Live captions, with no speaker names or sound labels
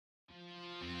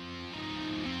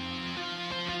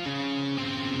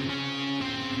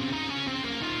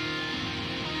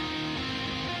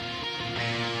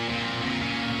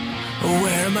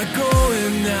am I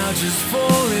going now? Just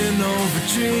falling over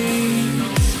dreams.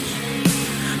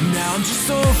 Now I'm just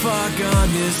so far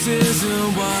gone, this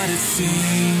isn't what it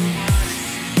seems.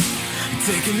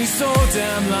 Taking me so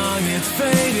damn long, it's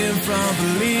fading from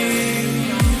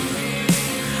belief.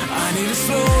 I need to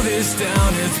slow this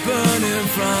down, it's burning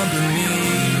from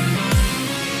beneath.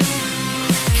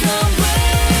 Come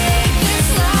break this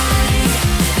light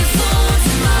before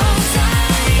tomorrow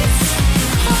dies.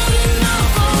 Holding on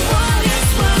for what is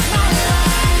worth my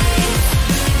life.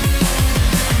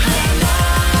 And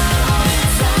now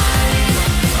it's time,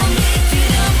 I'll make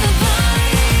it up the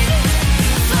vine.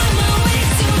 Find my way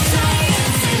to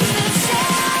giants in the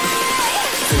sky.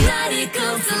 Tonight it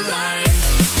comes to life.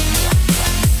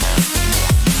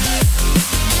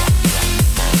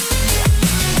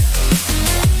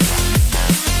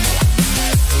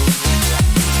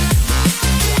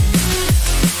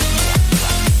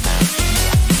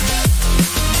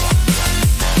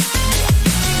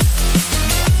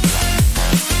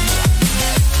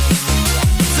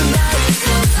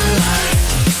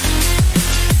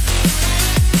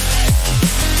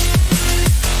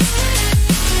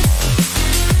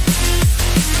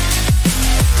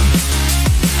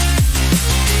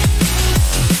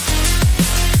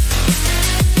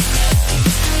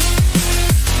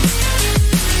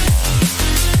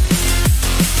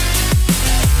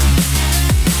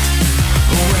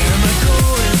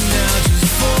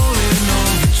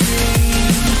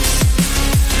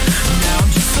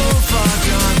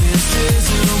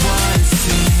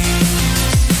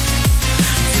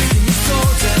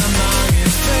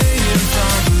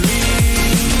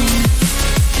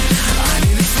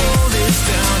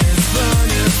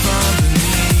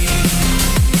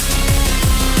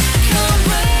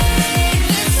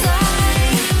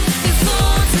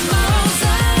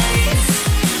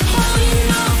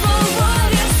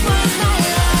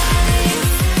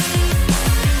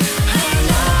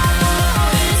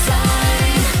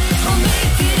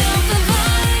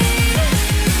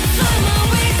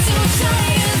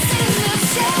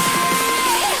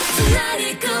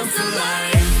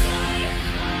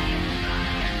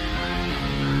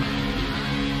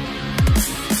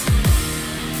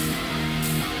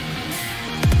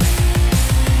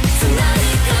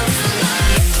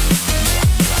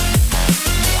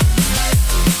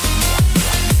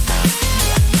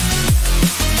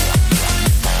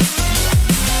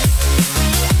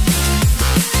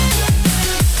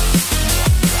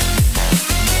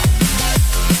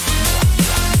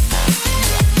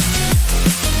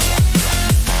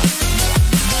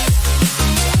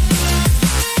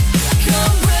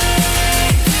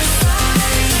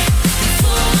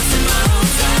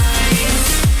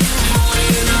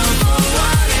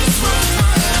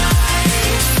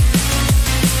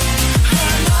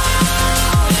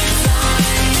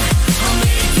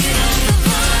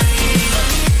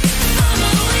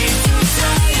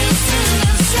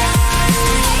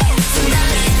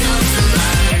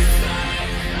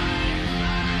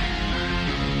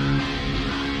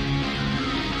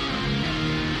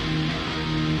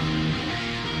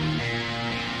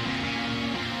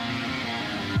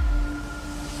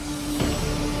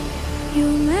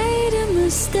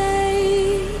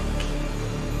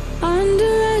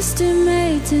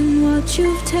 Underestimating what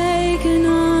you've taken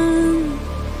on.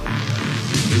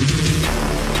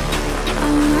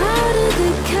 I'm out of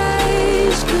the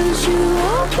cage, 'cause you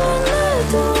opened the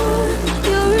door.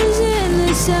 You're as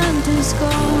innocent as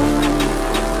gone.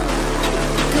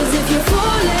 'Cause if you're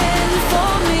falling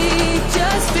for me,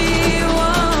 just be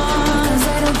one. 'Cause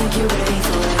I don't think you're ready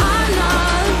for it. I'm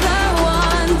not the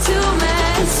one to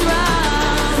mess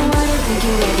around. No, I don't think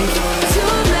you're ready for it.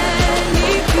 Too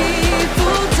many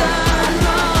people done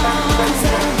wrong. 'Cause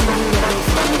I don't think you're ready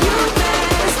for it. You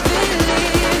best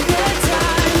believe that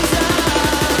time's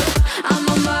up. I'm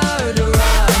a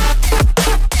murderer.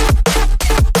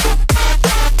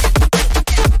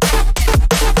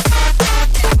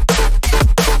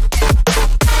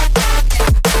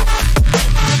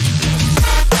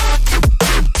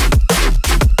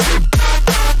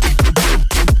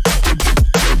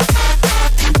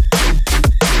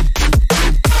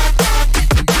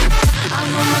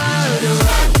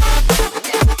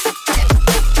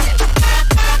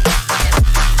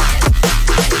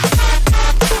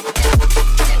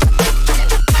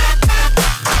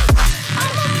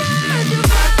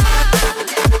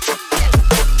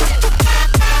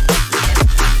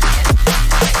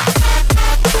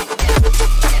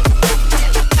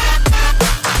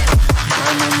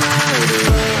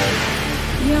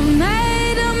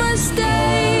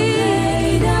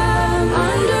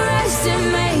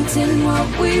 What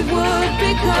we would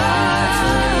become.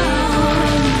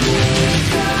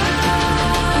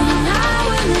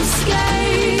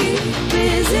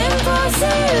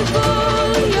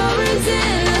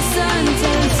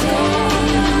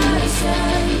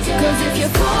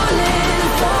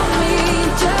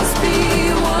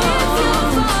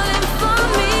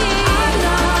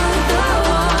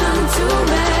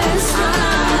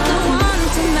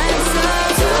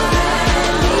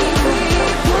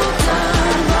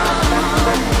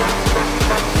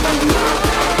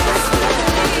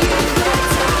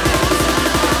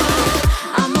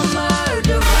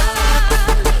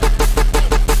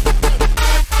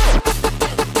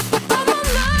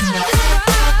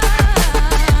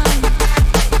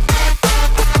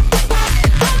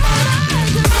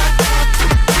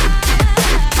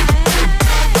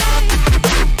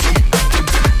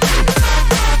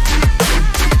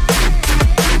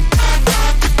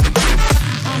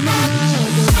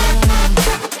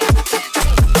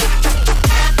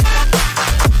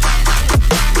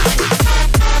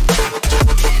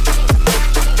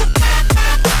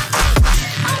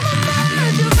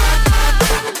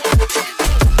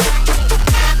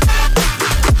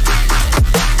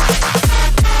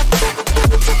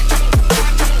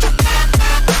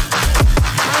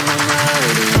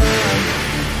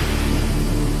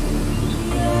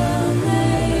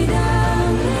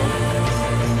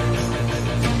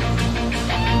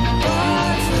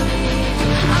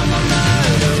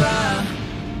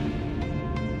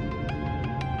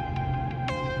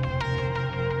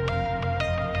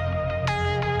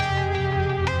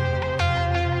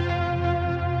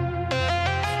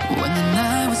 When the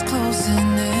night was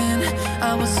closing in,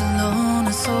 I was alone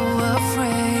and so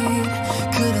afraid.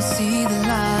 Couldn't see the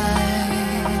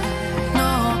light.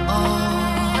 No.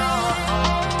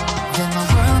 Then my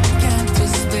world began to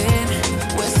spin.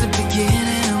 Where's the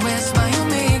beginning and where's my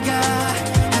omega?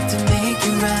 Had to make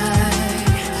it right.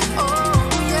 Oh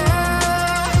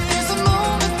yeah. There's a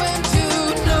moment when you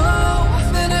know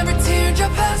that every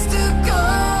teardrop has to go.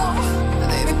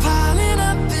 They've been piling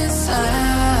up inside.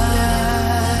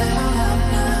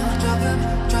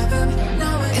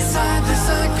 Inside this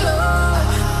glow.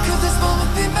 Could this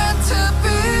moment be meant to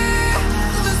be?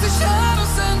 Lose the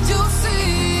shadows and you'll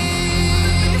see.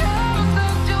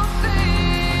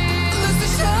 Lose the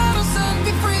shadows and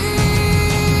be free.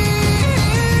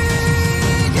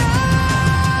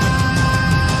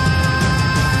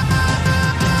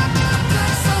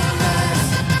 Like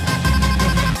sunrise.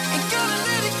 Ain't gonna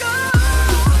let it go.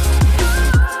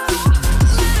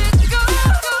 Let it go.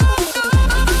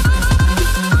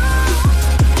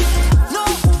 No,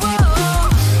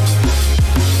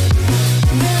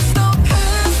 there's no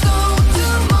past, no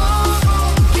tomorrow.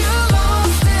 You're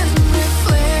lost in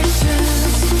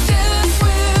reflections. Dance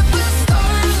with the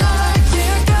starlight.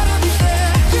 Yeah, gotta be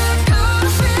there. You gotta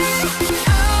be.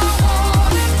 I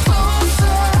want it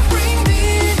closer. Bring me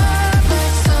back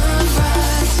like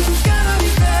sunrise. Gotta be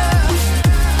there.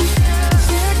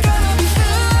 Yeah, gotta be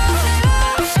there.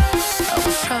 I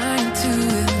was trying to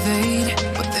invade,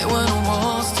 but there were no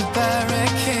walls to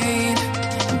barricade.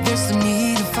 And there's no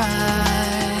need to fight.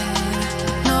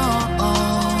 No.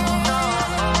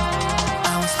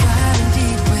 I was driving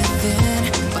deep within,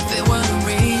 but there were no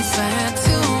race I had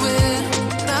to win.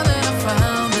 Now that I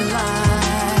found the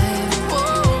light.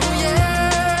 Oh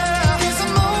yeah. There's a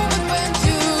moment when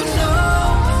you know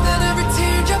that every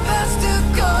teardrop has to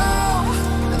go.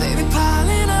 They've been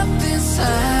piling up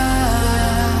inside.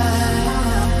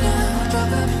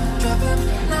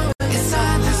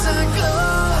 Inside this glow.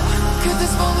 Could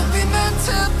this moment be meant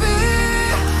to be?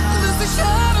 Lose the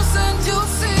shadows and you'll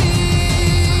see.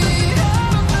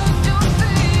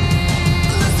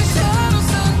 Lose the shadows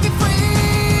and be free.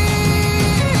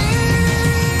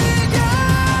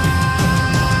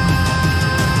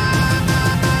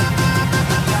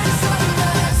 Like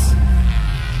sunrise.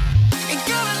 Ain't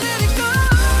gonna let it go.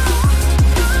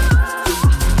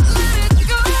 Let it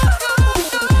go.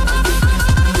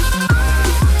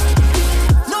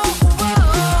 No,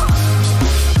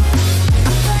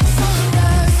 like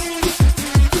sunrise.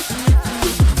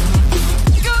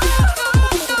 Go.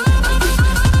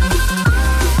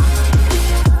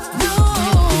 No,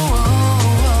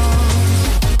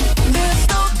 there's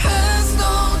no past,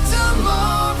 no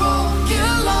tomorrow.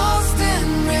 Get lost in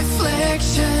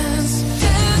reflections.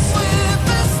 Dance with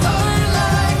the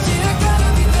starlight. Yeah, gotta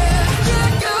be there. Yeah,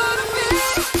 gotta be.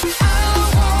 I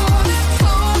want it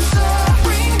closer.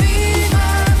 Bring me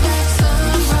back like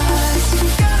sunrise.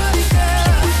 Gotta be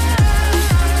there.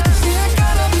 Yeah,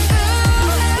 gotta be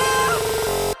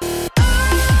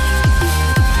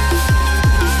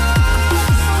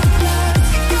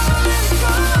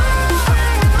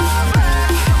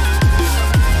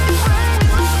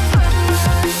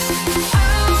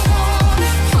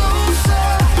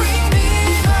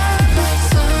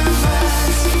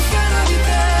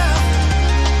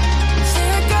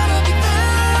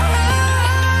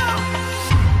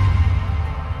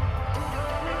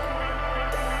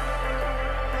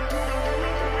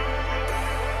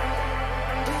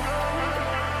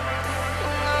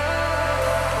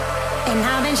And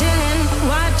I've been chillin',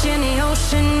 watching the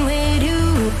ocean with you.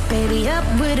 Baby, up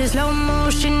with a slow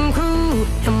motion crew.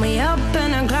 And we up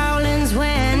in our growlings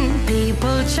when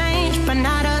people change, but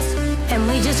not us. And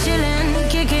we just chillin',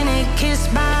 kicking it,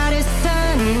 kissed by the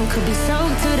sun. Could be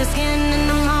soaked to the skin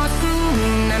and I'm all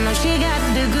through. I know she got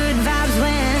the good vibes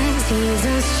when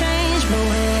seasons change, but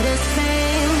we're the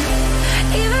same.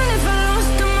 Even if I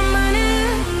lost all my money,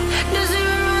 the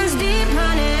zero runs deep,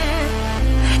 honey.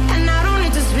 And I don't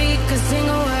need to speak a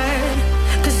single word,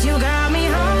 'cause you got me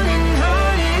holding.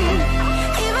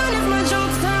 Even if my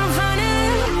jokes sound funny,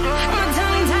 my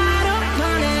tongue tied up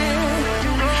on it.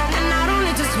 And I don't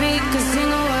need to speak a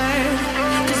single word,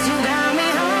 'cause you got me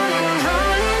holding.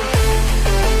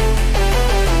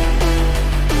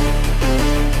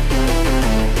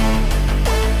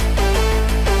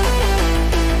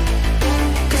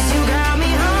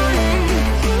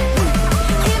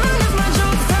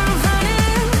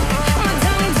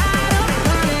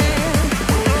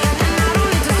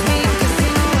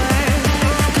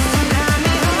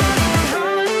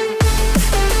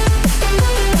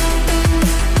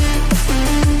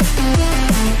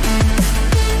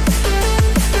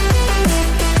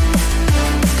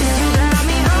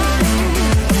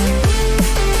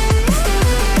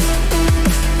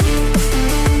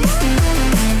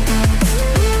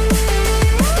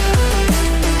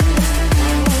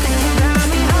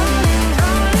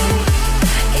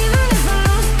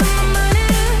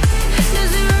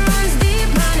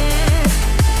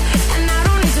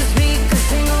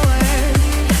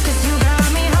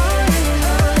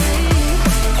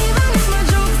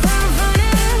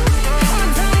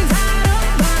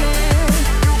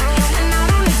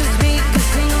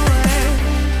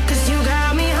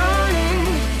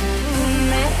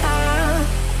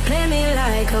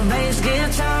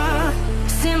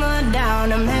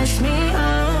 wanna mess me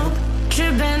up.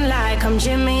 Tripping like I'm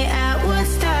Jimmy at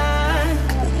Woodstock.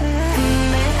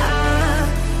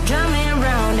 Drumming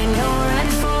round in your red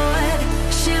Ford.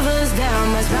 Shivers down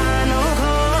my spinal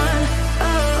cord.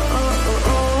 Oh, oh, oh,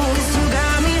 oh. 'Cause you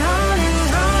got me howling,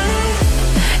 howling.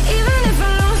 Even if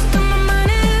I lost all my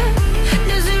money,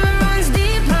 the zero runs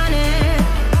deep on it.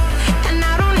 And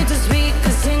I don't need to speak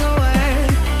a single word.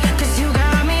 'Cause you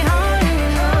got me howling,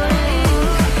 howling.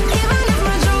 Even if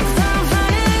my jokes sound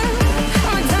funny,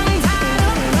 my tongue tied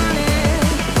up on it.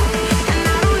 And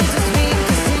I don't need to speak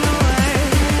a single word.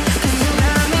 'Cause you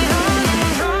got me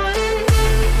howling, howling.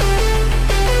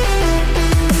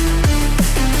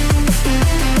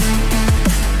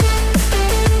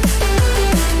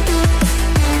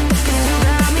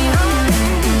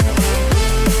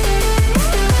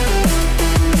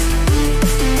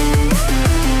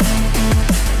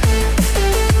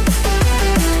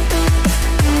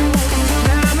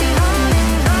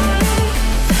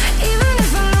 Even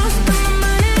if I lost all my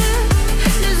money,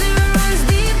 the zero runs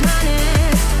deep on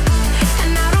it.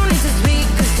 And I don't need to speak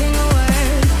a single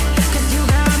word. 'Cause you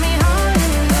got me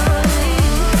howling, howling.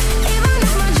 Even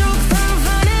if my jokes sound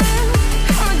funny,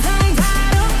 my tongue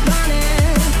tied up on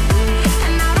it.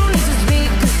 And I don't need to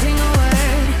speak a single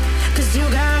word. 'Cause you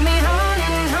got me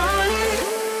howling, howling.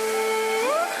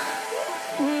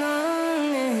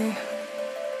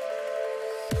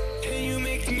 And you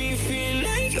make me feel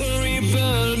like a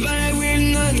rebel, but I will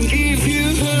not give you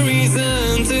a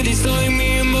reason to destroy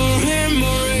me more and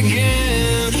more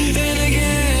again and again.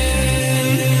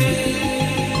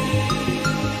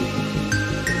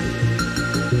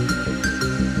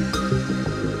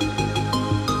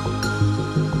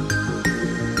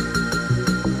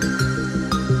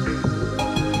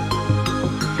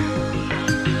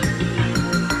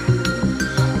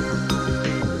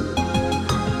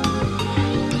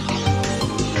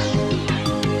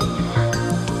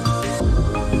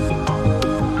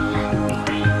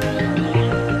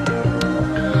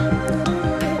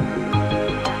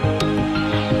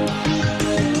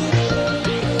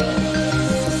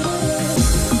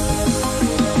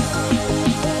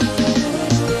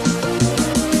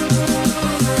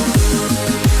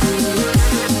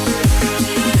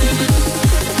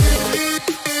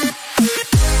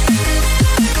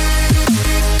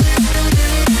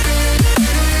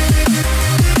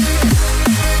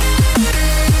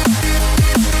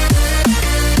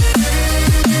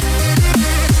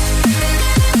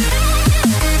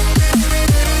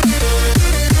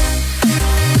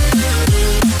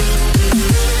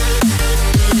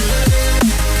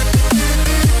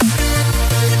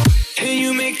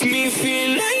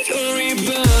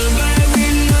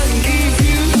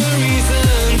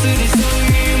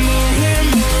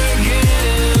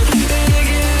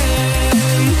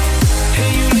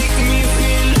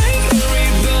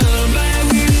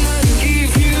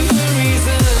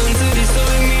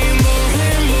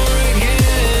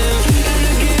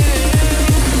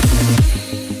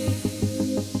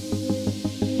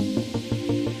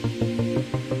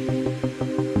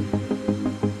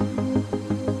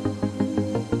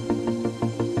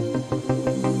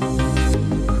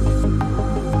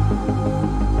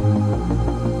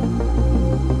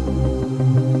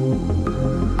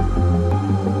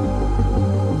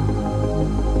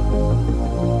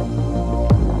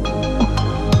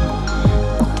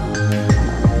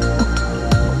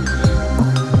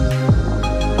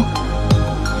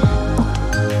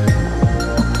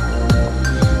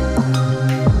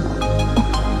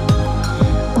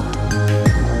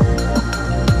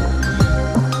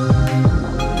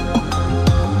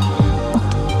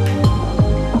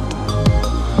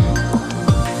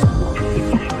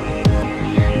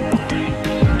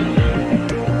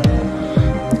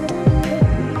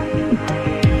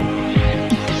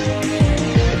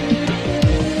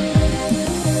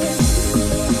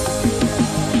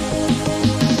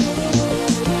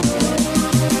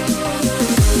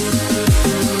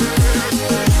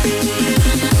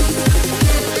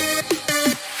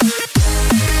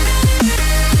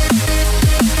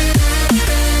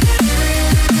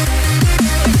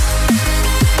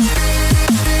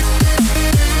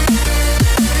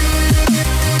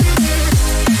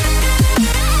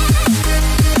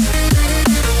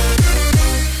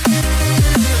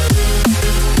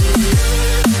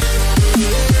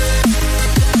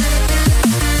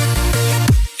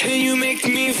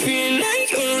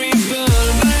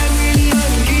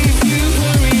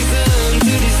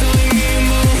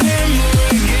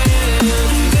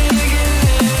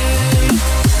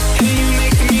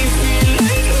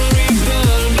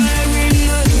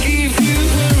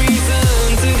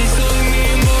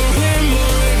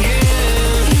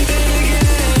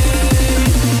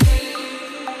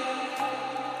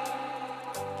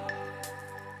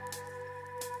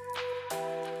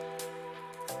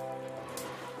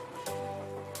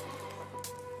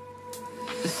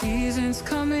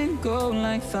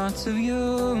 like thoughts of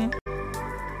you.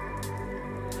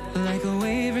 Like a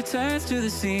wave returns to the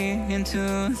sea, into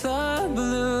the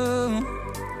blue.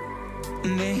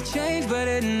 They change but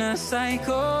in a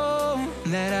cycle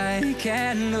that I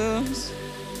can't lose.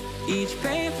 Each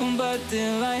painful but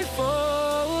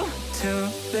delightful to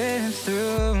live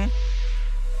through.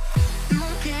 You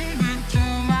came into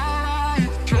my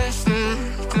life just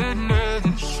like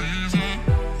another season.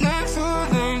 Not for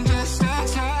them, just a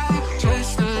time,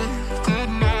 just like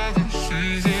another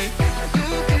season. You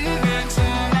came into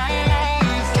my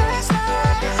life just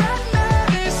like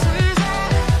another season.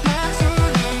 Not for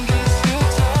them, just a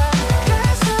time,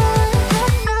 just like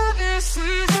another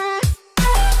season.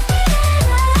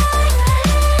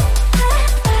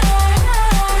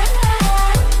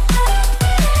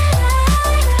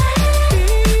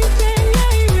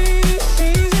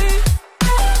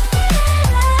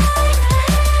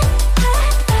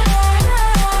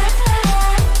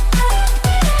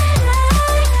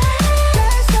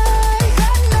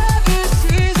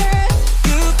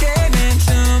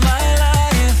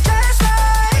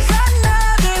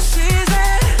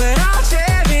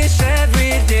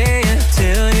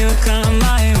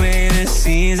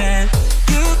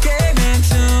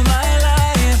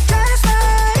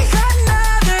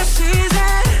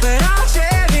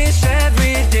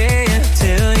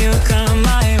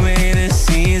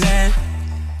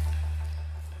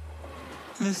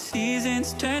 The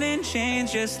seasons turn and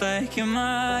change just like your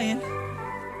mind.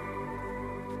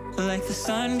 Like the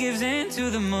sun gives into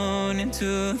the moon,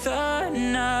 into the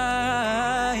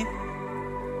night.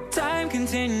 Time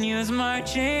continues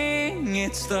marching,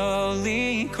 it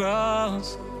slowly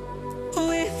crawls.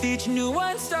 With each new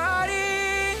one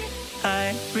starting,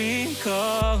 I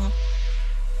recall.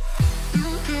 You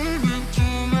came into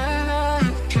my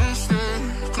life just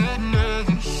like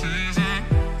another season.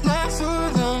 Not for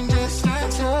long, just a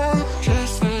time,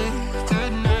 just like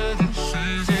another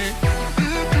season.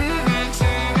 You came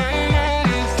into my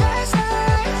life just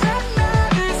like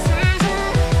another season.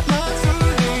 Not for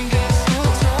long, just a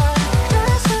time,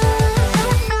 just like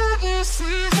another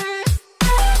season.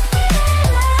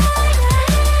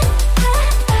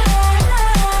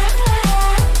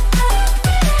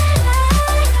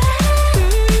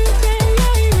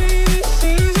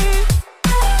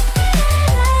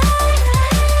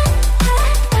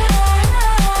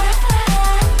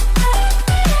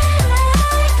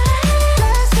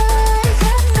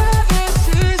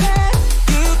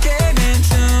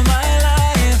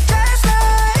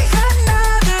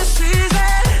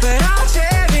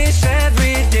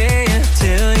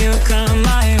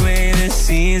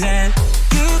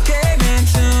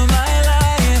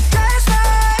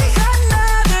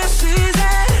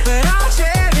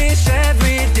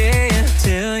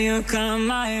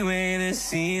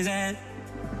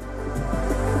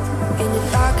 In the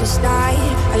darkest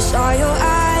night, I saw your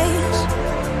eyes.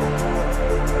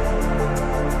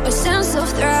 A sense of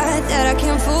threat that I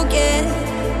can't forget.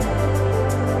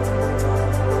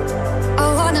 I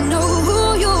wanna know who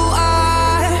you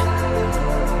are.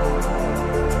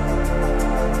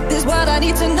 This is what I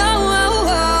need to know.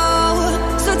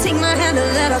 So take my hand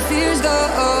and let our fears go.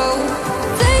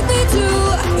 Take me to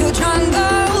your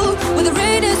jungle, where the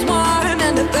rain is warm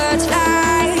and the birds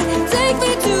fly. Take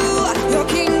me to your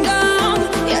kingdom.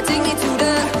 Yeah, take me to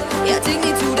the, yeah, take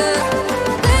me to the.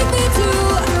 Take me to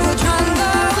your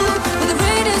jungle, where the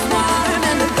rain is warm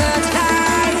and the birds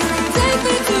fly. Take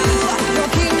me to your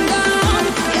kingdom.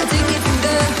 Yeah, take me to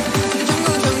the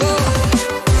jungle, jungle.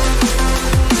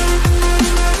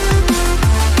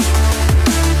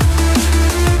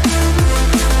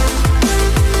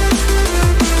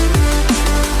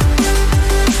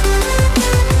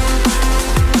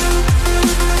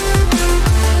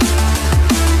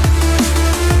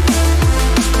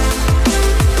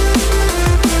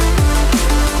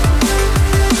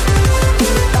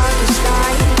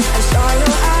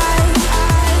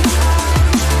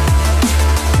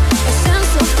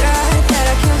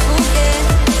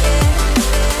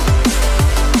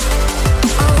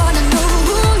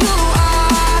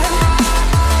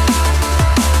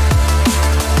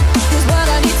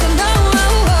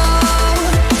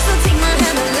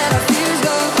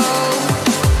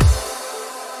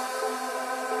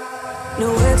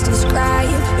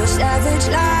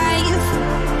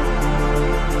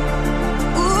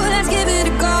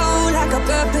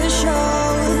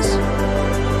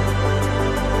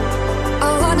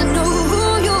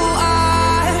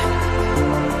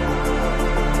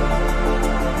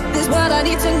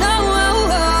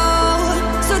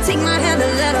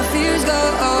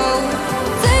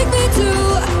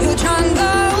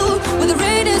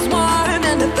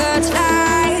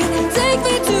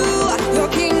 Your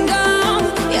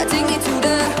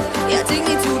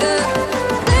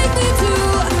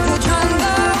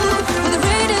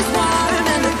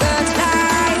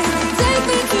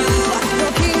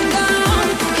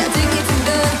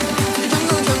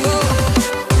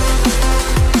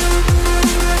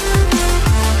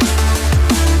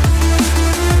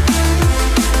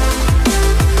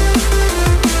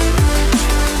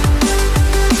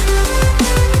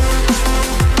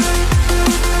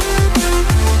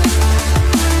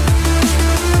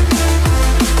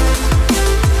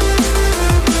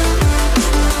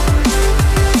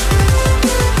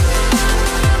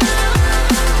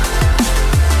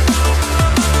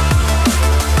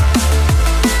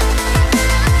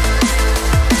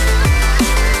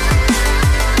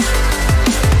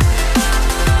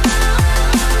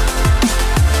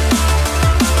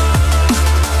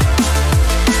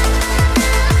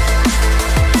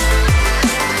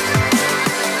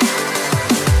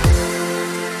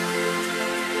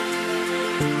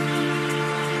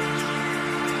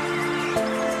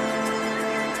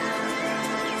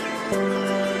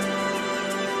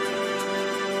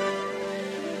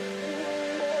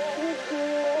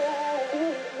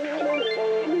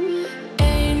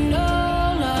Ain't no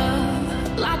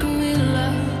love like a real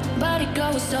love, but it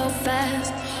goes so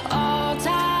fast. All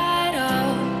tied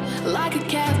up like a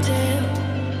captive.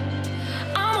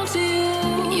 I'm on to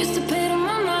you. Used to pay to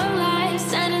my life,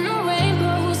 standing on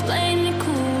rainbows, playing it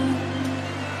cool.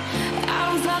 I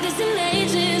don't felt this in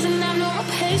ages, and I've no more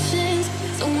patience.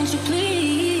 So won't you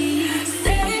please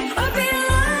stay a bit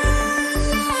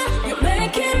longer? You're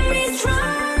making me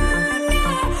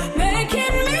stronger,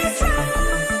 making me stronger.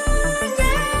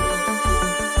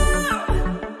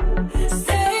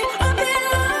 Stay a bit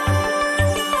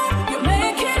longer. You're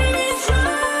making me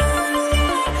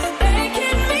stronger,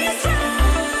 making me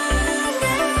stronger.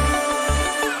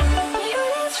 You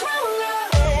need stronger.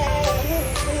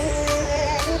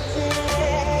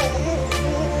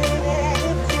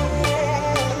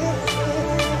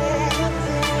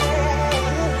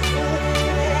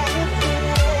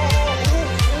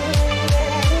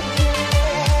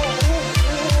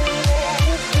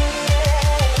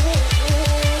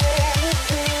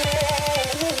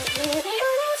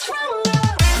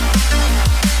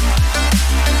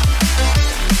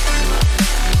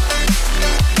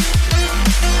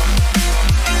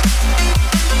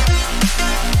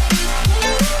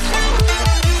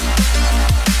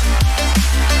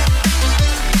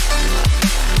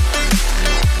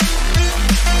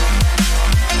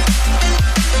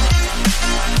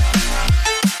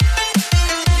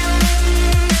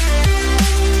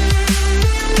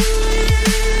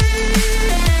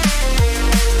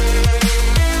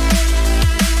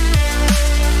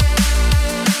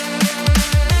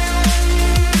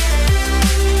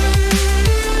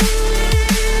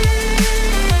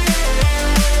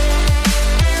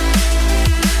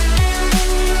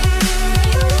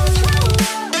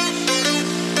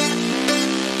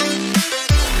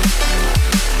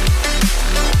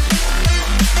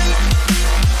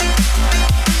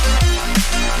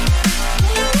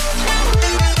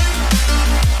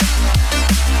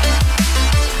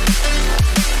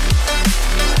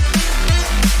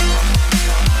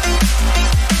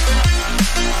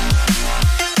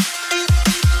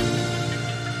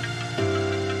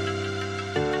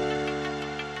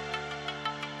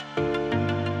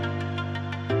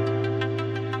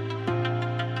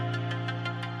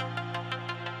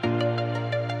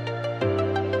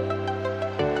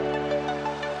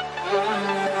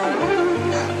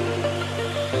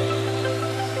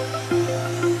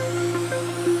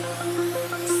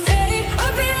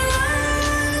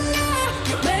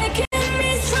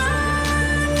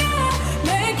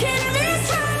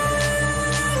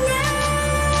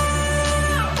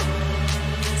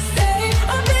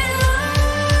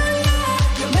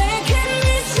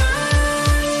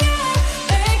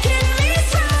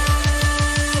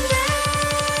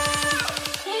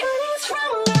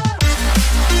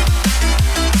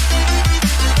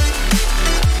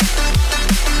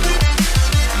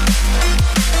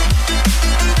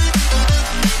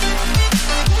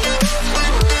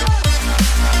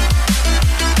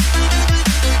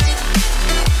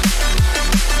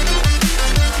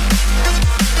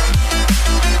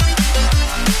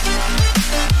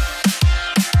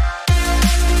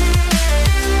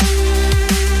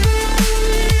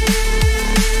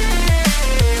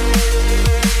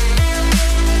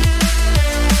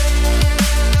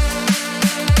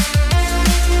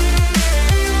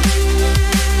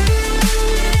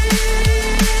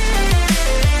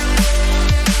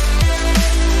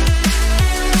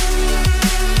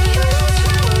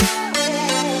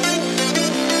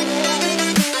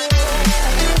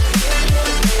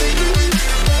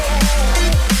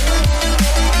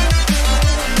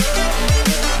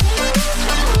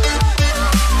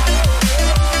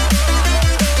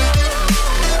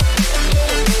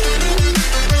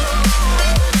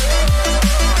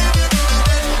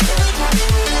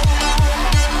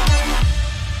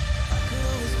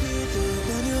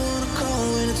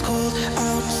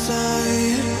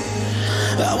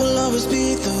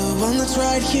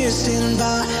 right here standing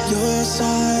by your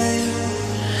side.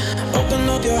 Open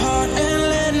up your heart and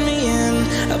let me in.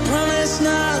 I promise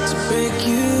not to break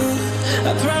you.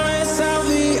 I promise I'll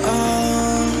be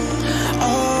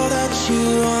all that you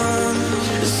want.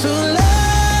 So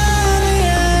let me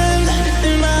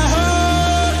in my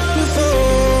heart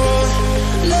before.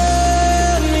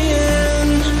 Let me in.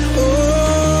 Oh,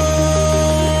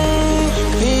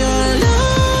 your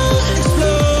love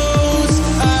explodes.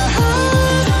 Our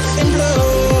heart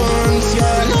implodes.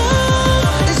 Your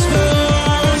love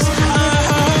explodes. Our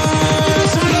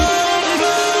hearts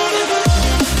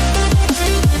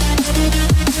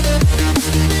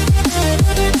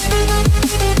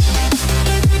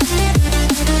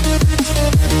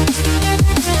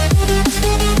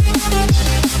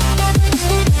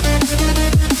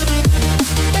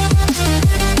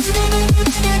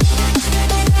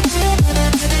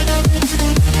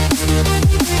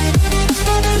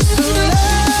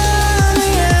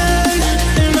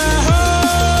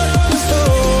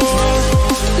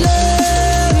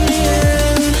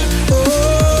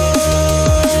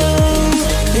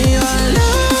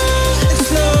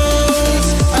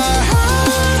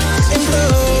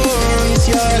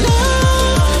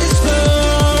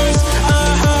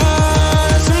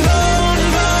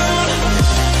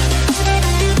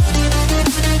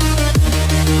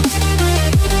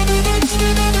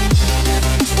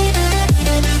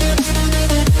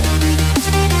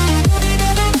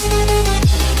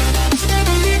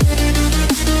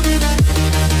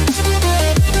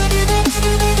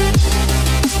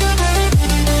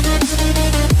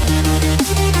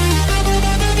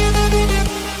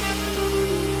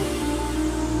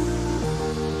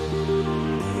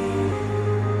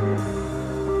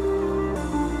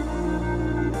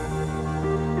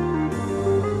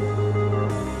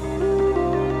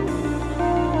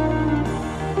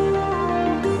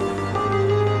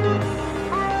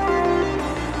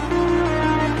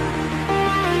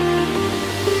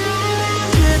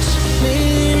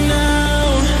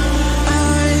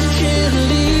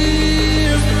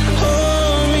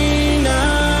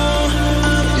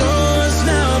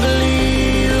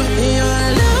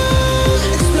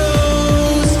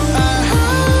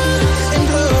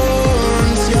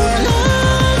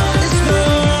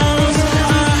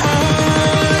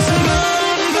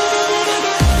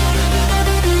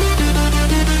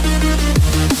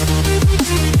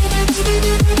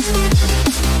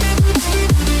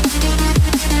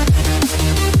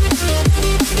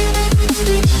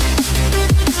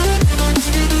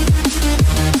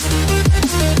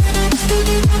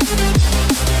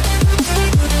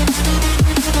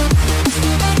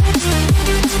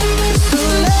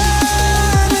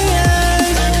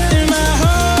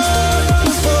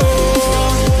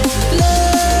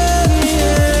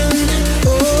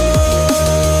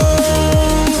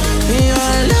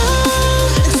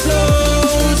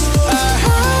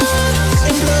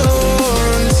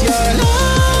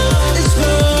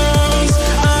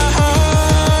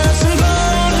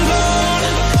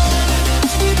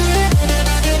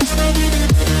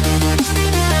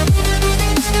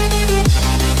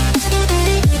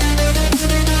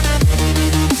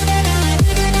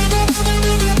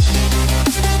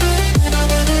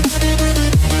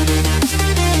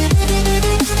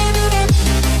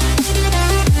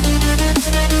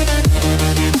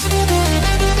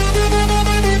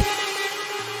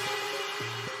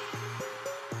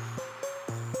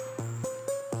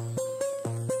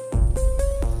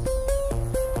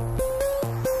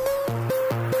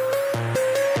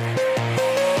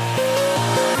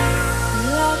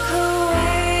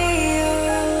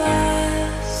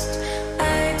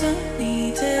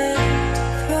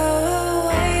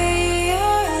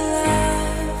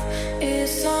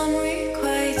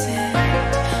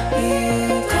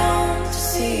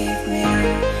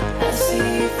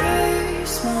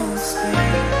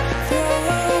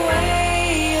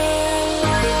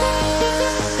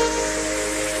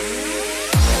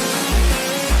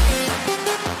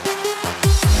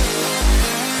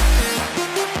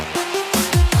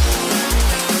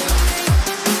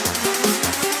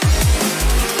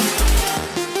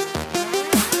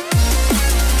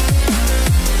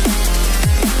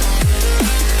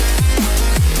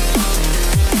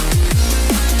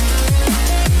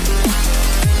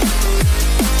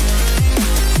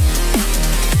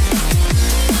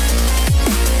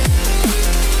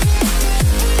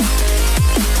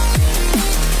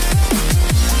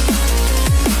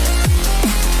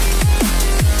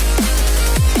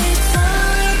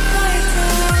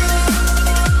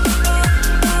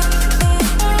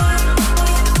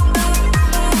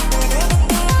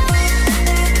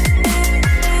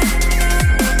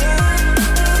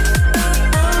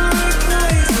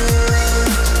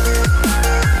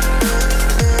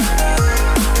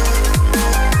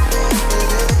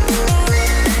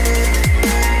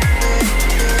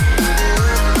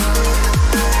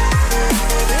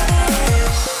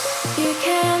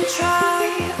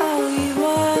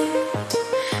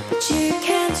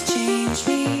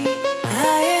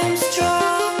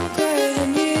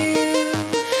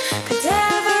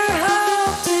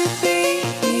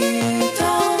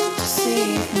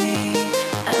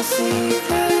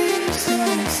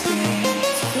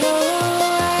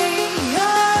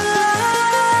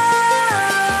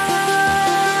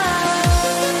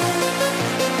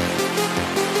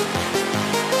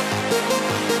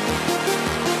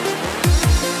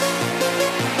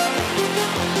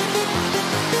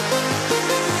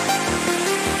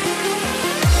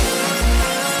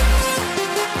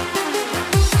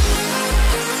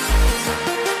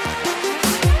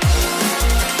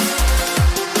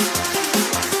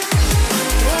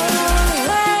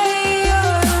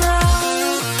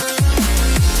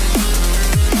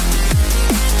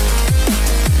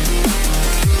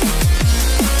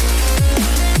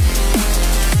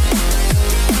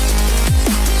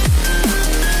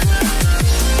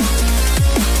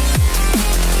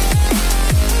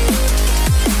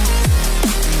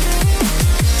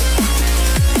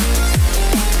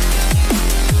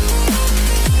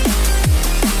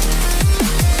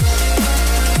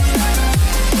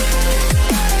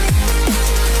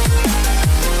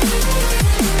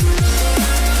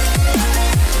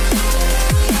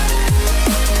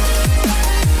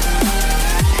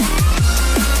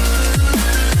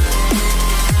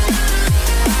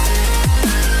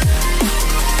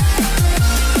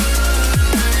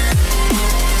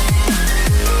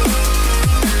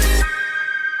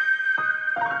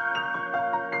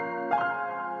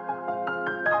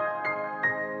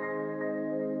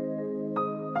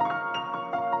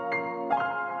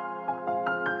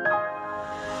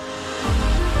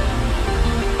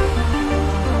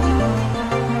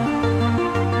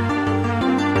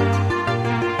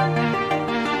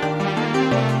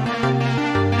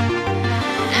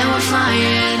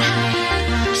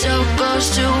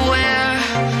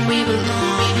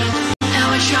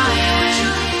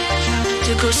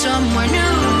go somewhere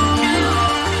new.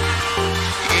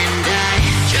 And I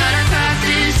try to crack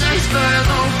this iceberg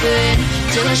open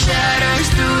till it shatters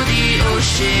through the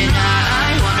ocean.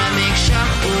 I wanna make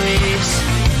shockwaves.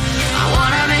 I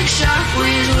wanna make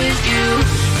shockwaves with you.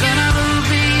 Gonna move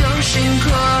the ocean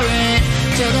current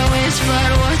till the waves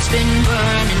flood what's been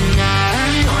burning.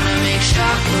 I wanna make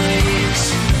shockwaves.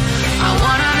 I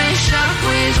wanna make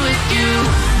shockwaves with you.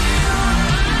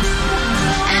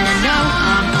 And I know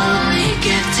I'm only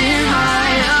getting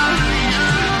higher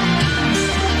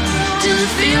till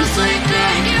it feels like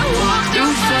I can walk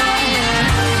through fire.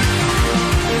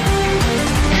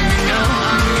 And I know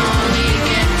I'm only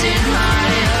getting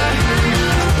higher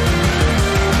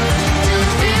till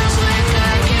it feels like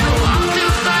I can walk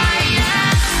through fire.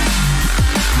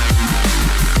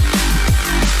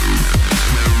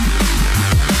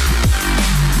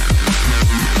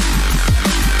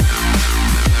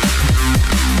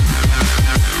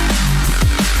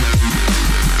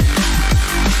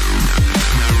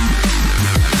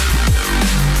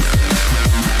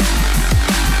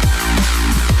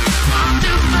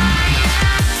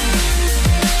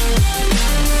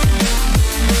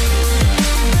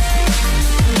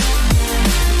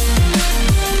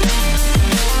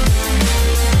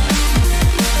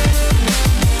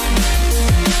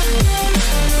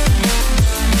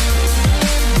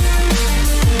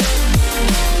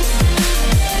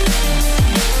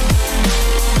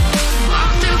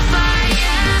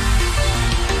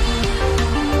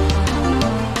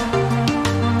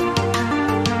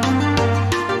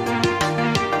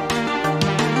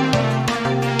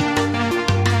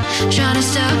 Trying to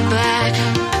step back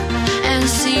and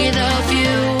see the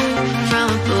view from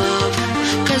above,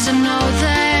 'cause I know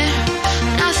that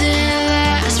nothing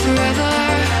lasts forever.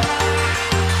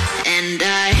 And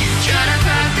I try to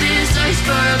crack this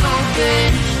iceberg open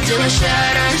till it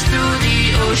shatters through the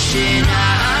ocean.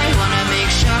 I wanna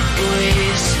make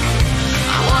shockwaves.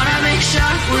 I wanna make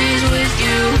shockwaves with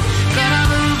you. Gonna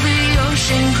move the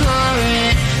ocean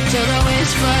current till the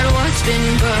waves flood what's been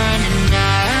burning.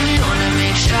 I wanna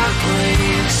make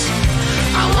shockwaves.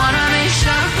 I wanna make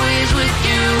shockwaves with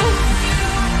you.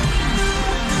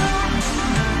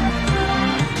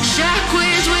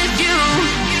 Shockwaves with you.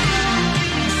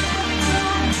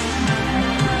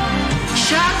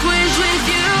 Shockwaves with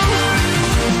you.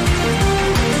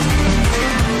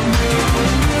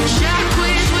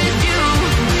 Shockwaves with you.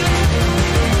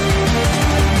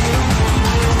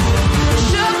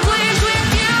 Shockwaves with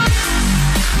you.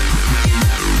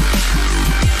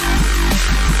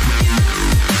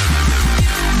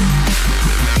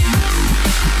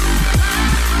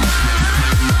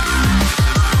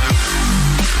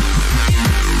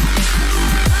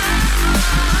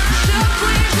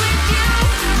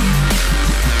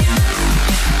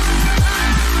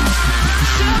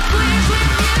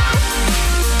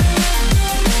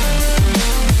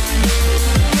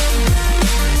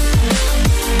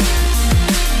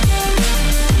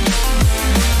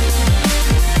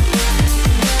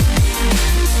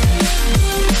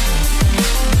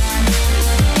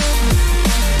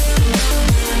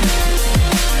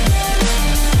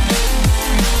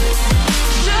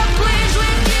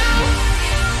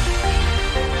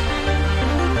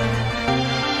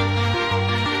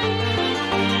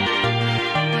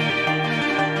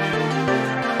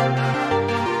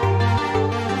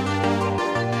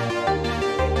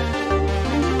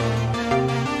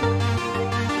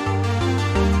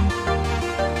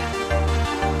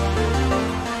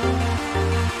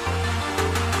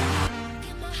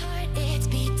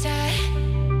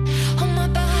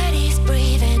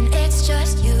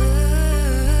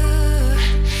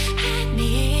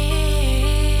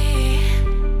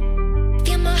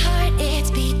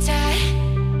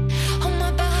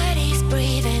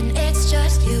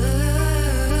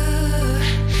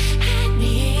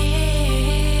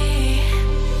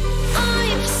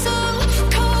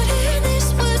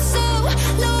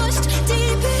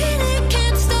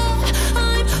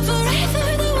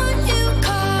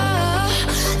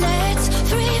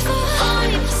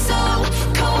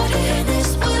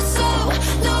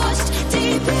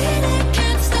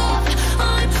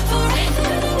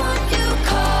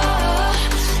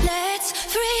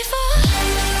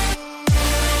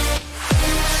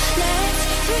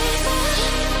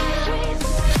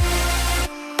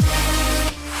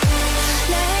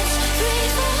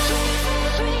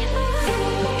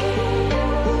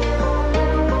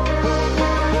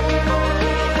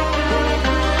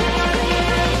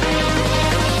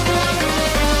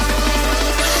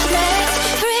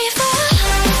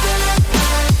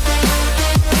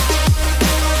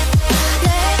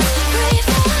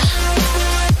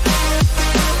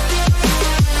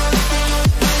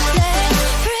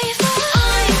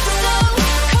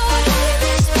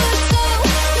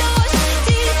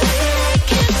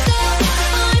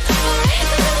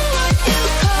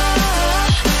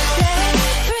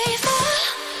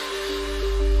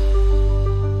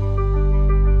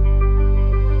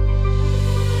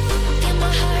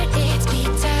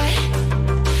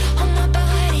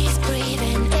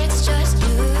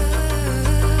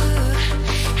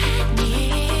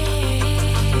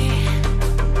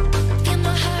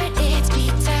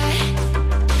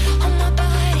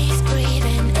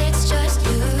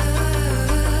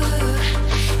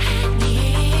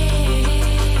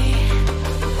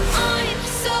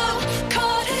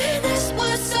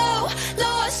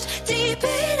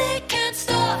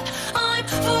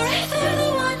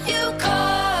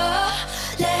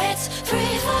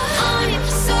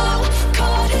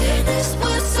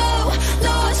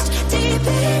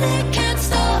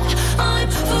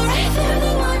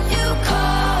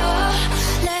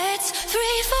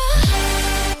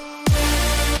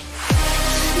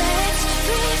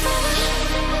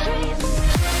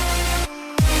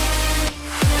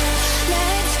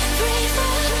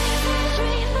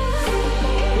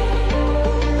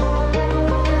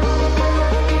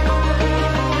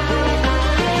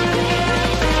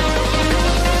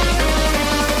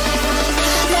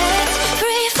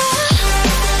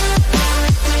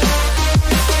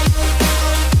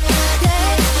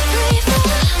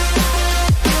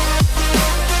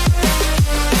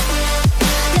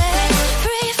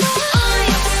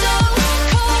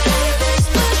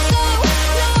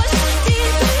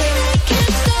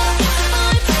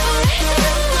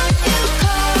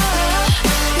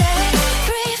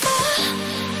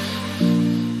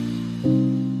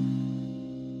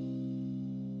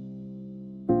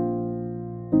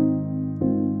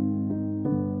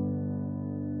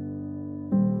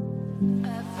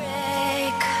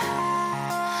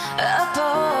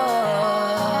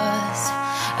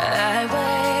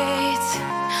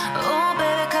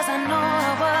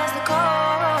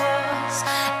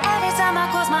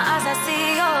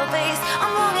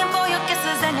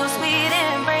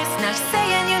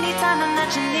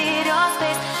 that you need your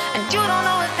space, and you don't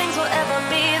know if things will ever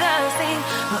be the same.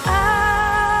 Well,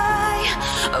 I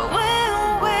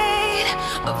will wait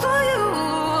for you,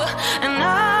 and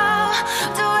I'll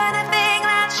do anything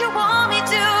that you want me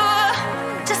to.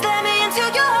 Just let me into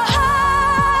your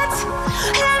heart.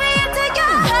 Let me into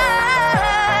your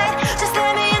heart. Just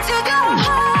let me into your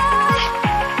heart.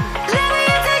 Let me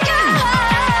into your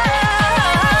heart.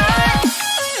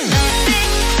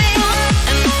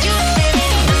 And you, baby,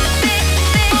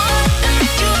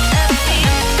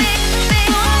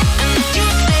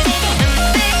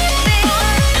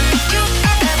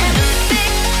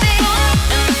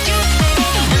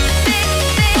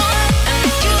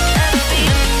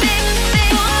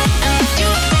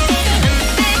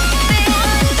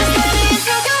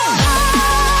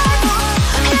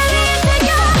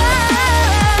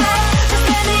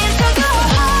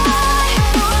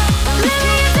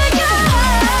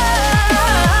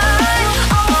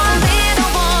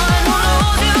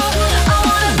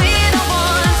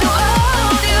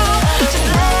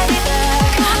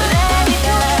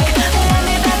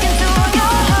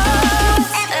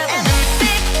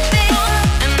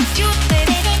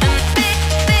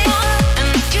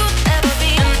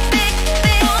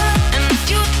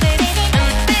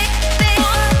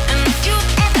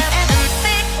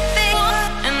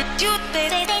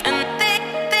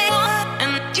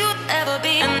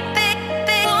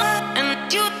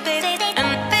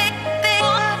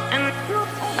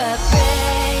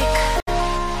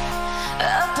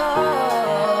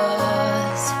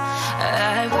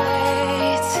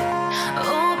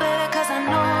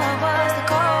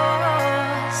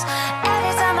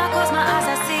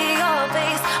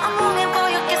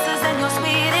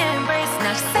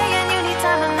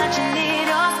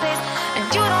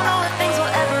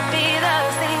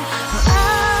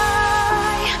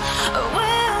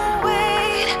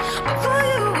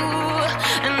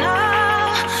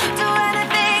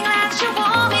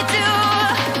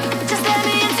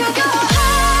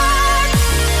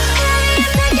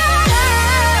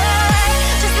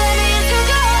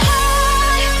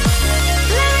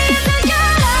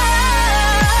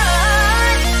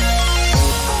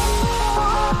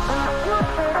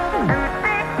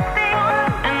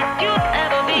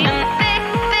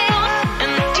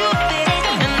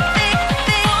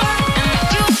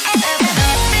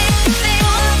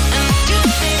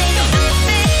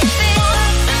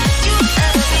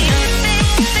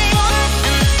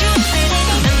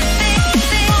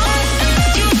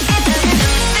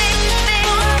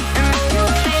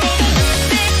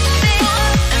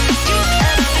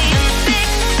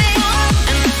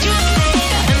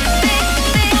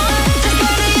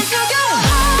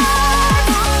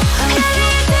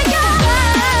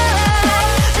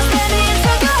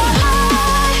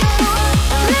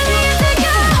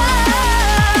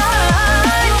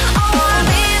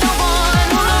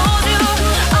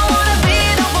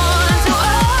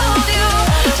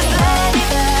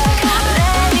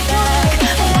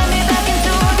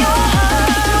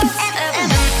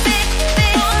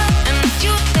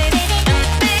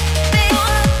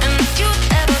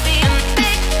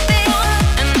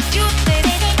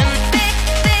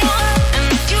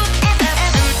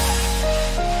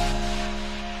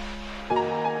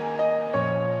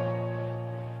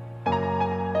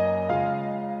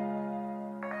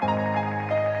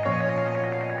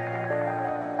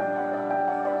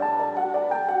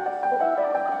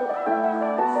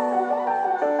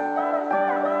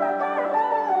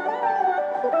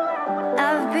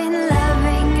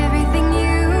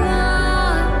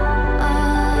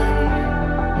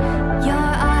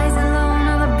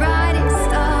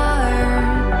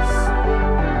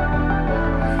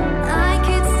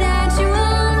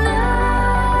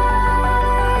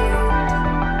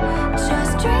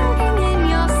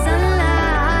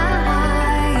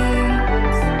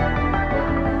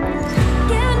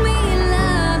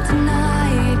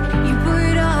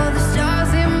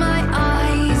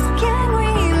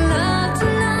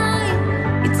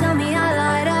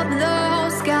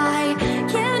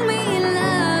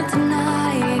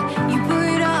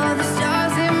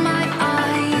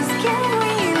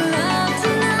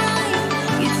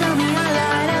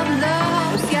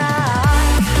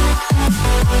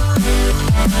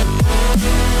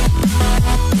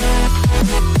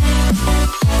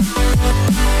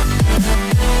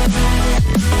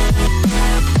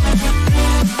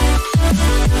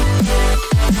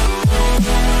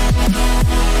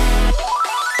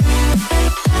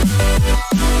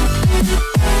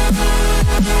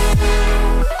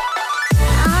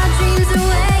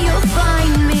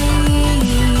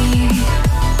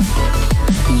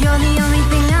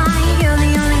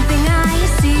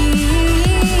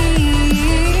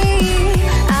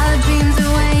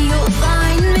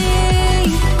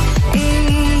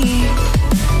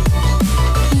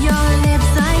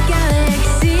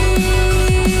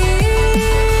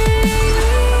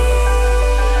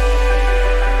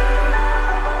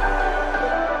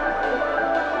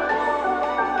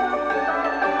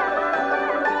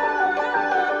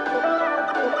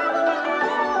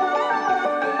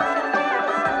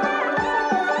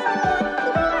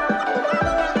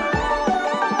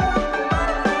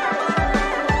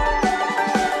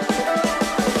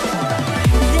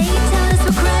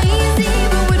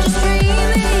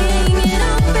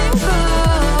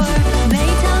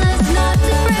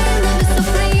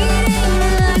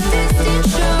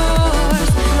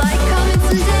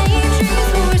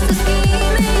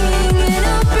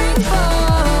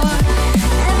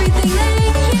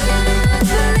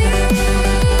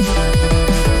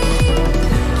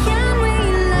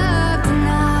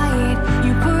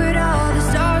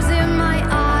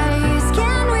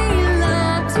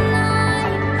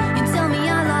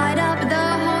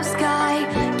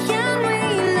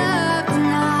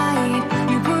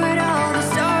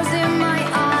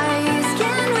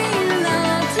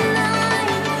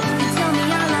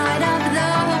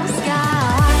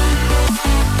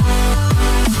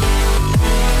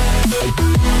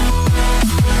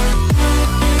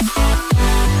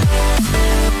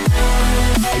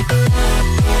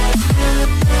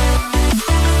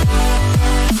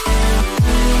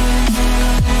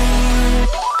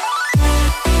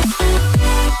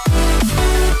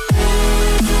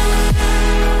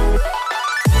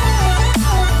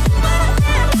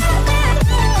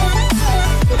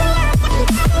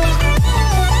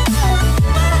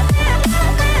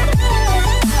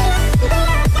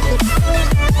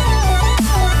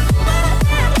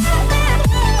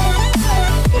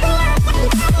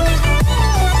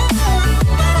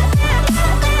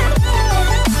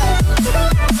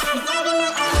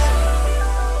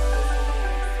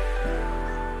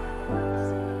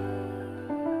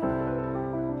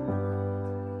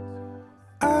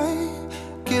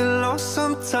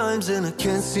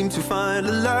 seem to find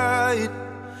a light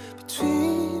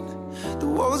between the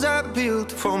walls I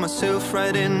built for myself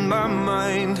right in my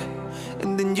mind.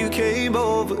 And then you came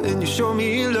over and you showed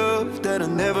me love that I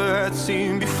never had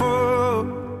seen before.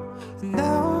 And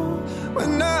now,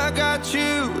 when I got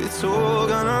you, it's all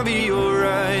gonna be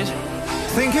alright.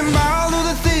 Thinking about all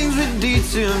the things we did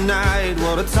tonight.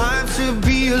 What a time to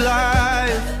be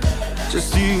alive.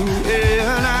 Just you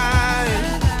and I.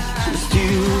 Just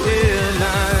you and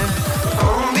I.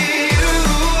 Only you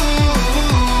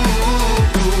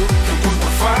can put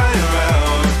my fire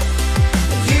out.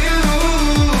 You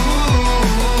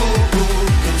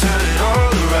can turn it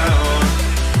all around.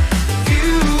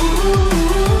 You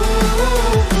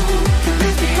can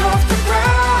lift me off the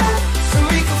ground so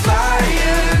we can fly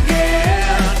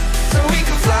again. So we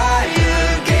can fly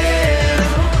again.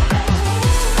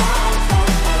 So we can fly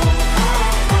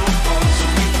again. So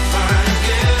we can fly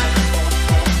again.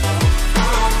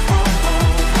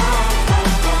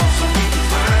 So we can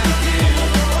fly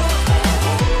again.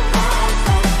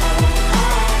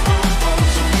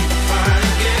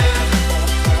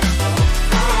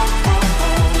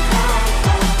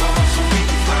 So we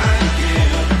can fly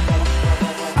again.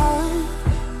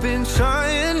 I've been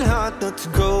trying hard not to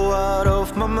go out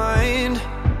of my mind.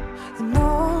 And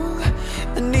all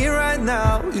I need right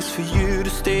now is for you to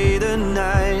stay the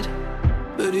night.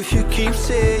 But if you keep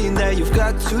saying that you've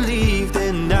got to leave,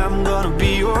 then I'm gonna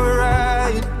be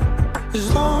alright. As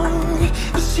long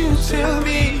as you tell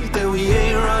me that we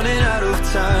ain't running out of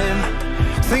time.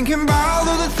 Thinking about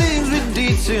all the things we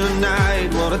did tonight.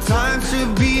 What a time to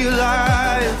be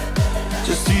alive.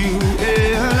 Just you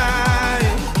and I.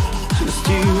 Just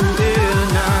you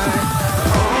and I.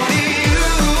 Only you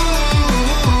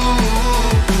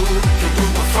can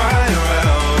put my fire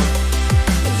out.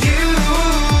 You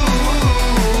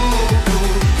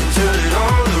can turn it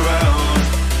all around.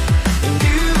 And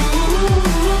you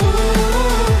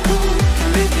can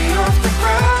lift me off the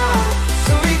ground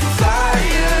so we can fly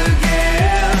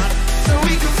again. So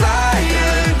we can fly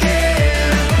again. So we can fly again.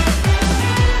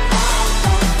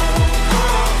 So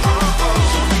we can fly again.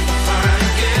 So we can fly again.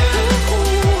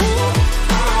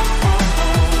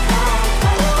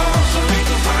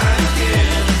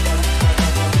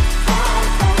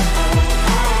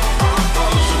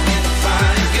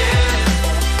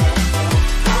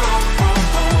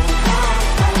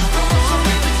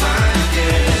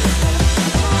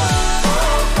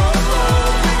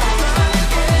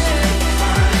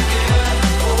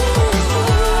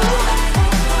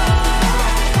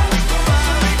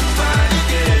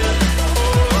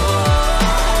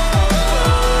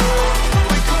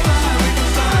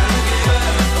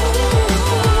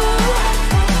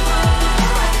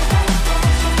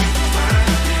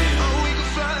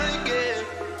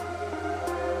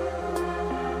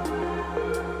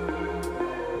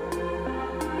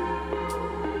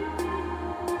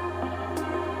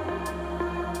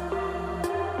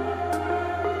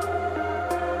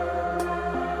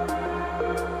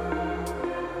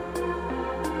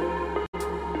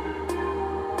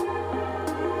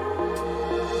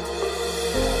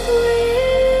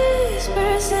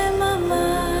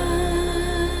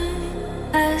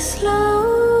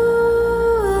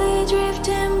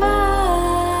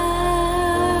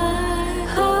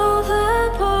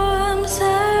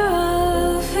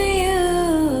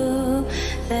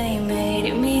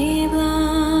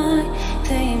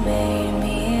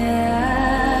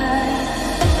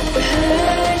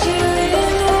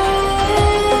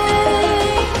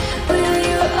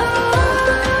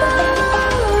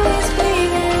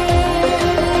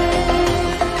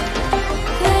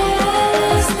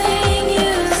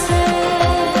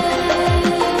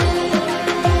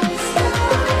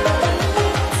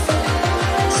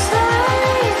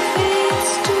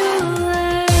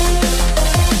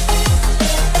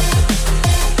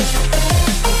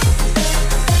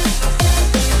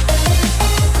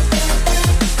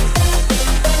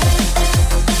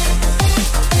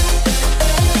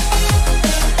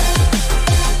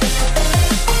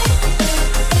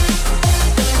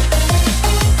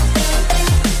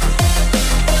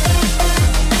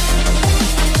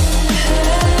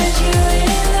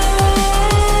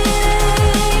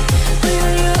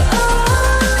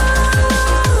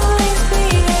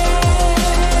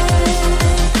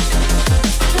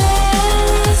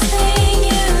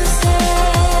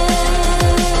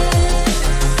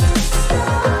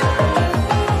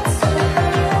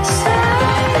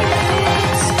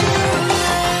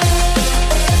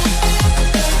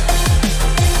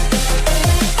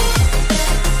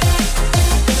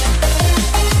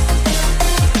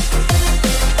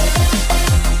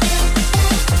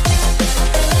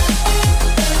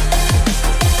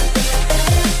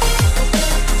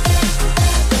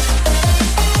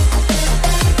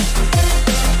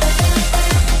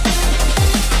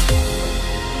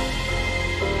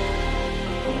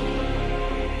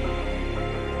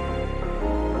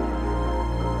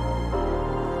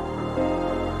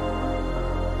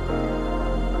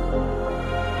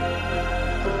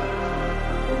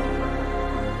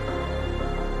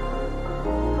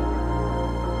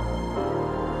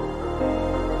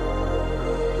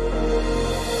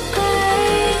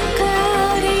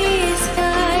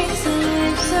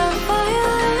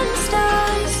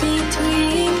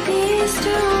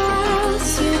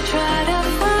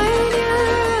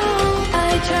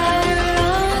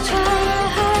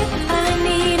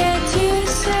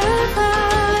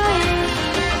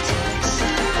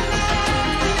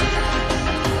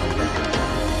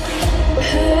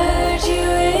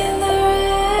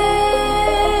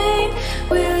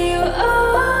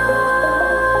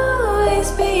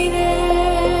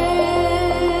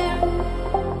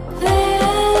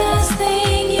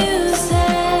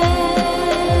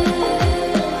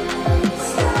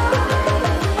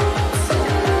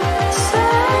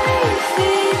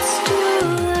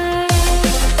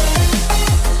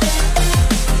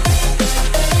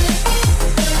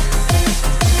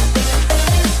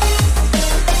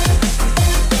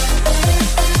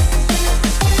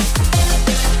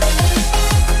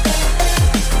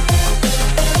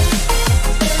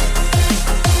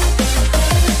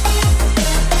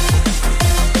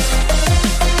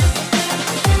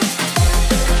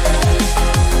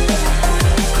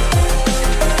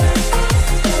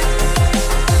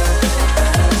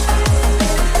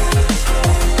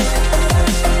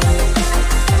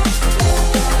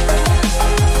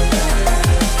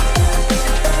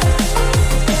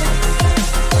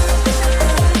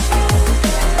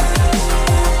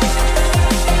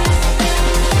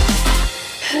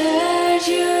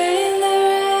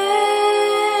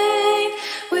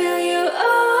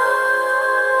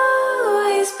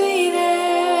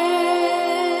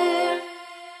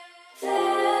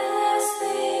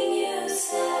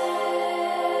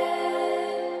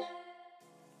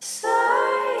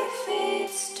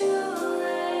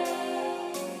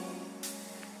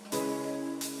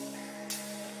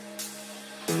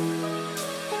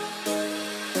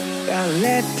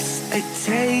 it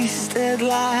tasted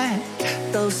like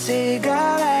those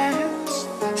cigarettes.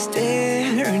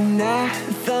 Staring at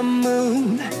the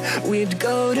moon, we'd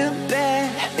go to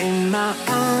bed. In my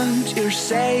arms, you're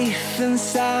safe and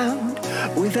sound,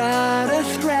 without a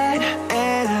threat.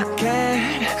 And I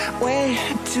can't wait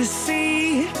to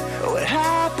see what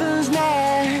happens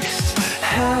next.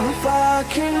 How far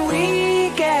can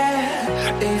we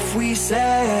get if we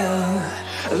sail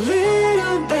a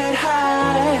little bit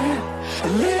high, a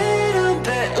little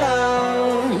bit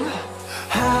low?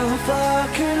 How far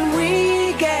can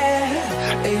we get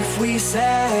if we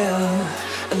sail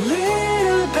a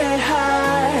little bit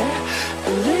high,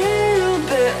 a little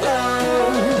bit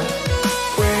low?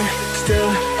 We're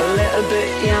still a little bit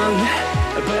young,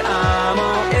 but I'm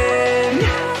all in.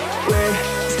 We're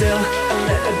still a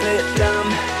little bit dumb,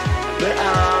 but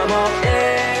I'm all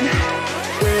in.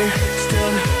 We're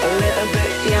still a little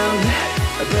bit young,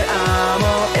 but I'm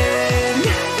all in.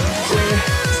 We're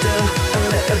still a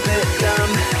little bit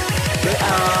dumb, but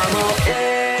I'm all in.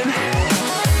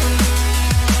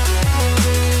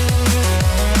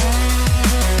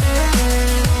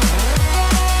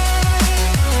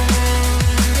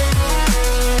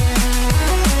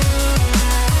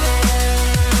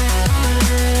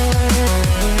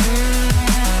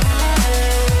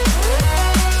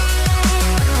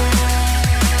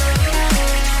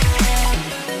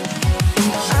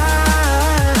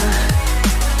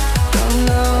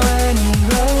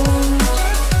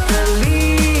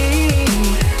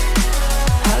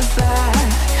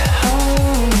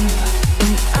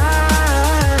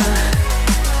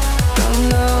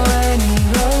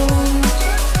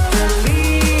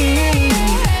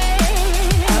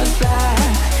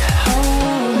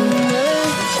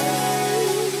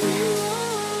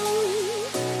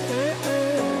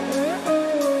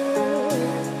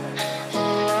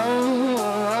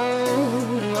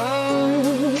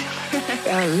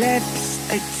 Our lips,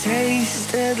 it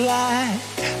tasted like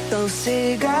those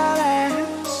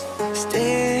cigarettes.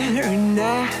 Staring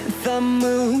at the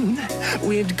moon,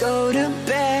 we'd go to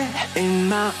bed. In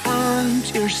my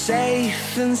arms, you're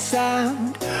safe and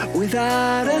sound,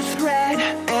 without a threat.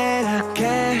 And I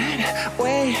can't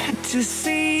wait to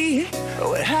see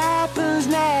what happens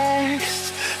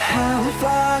next. How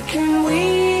far can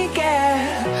we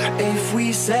get if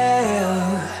we sail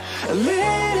a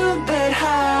little bit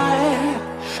high,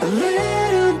 a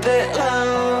little bit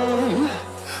low?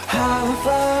 How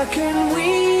far can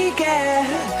we get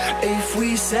if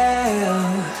we sail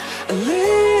a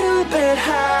little bit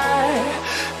high,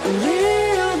 a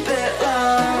little bit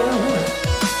low?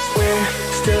 We're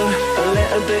still a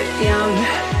little bit young,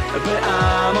 but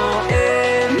I'm all